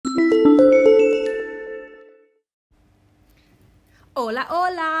Hola,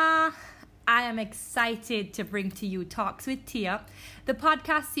 hola! I am excited to bring to you Talks with Tia, the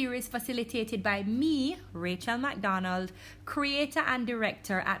podcast series facilitated by me, Rachel McDonald, creator and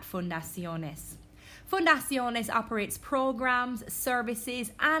director at Fundaciones. Fundaciones operates programs,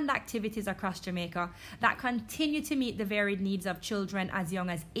 services, and activities across Jamaica that continue to meet the varied needs of children as young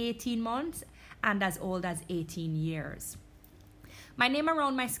as 18 months and as old as 18 years. My name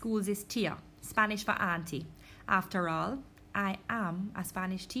around my schools is Tia, Spanish for auntie. After all, I am a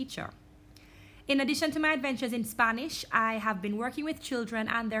Spanish teacher. In addition to my adventures in Spanish, I have been working with children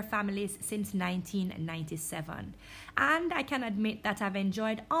and their families since 1997. And I can admit that I've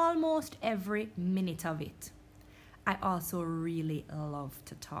enjoyed almost every minute of it. I also really love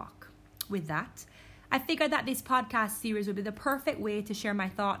to talk. With that, I figured that this podcast series would be the perfect way to share my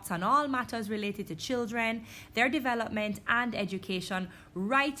thoughts on all matters related to children, their development and education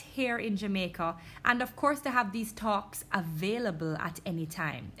right here in Jamaica. And of course, to have these talks available at any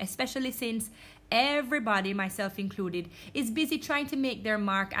time, especially since everybody, myself included, is busy trying to make their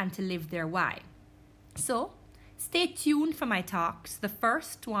mark and to live their why. So, stay tuned for my talks. The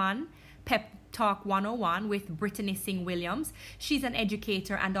first one, Pep Talk 101 with Brittany Singh Williams. She's an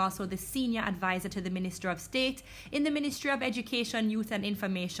educator and also the senior advisor to the Minister of State in the Ministry of Education, Youth and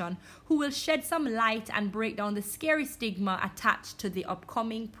Information, who will shed some light and break down the scary stigma attached to the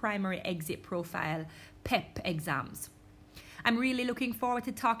upcoming primary exit profile PEP exams. I'm really looking forward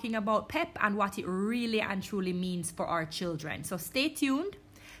to talking about PEP and what it really and truly means for our children. So stay tuned.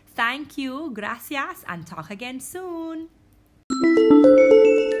 Thank you, gracias, and talk again soon.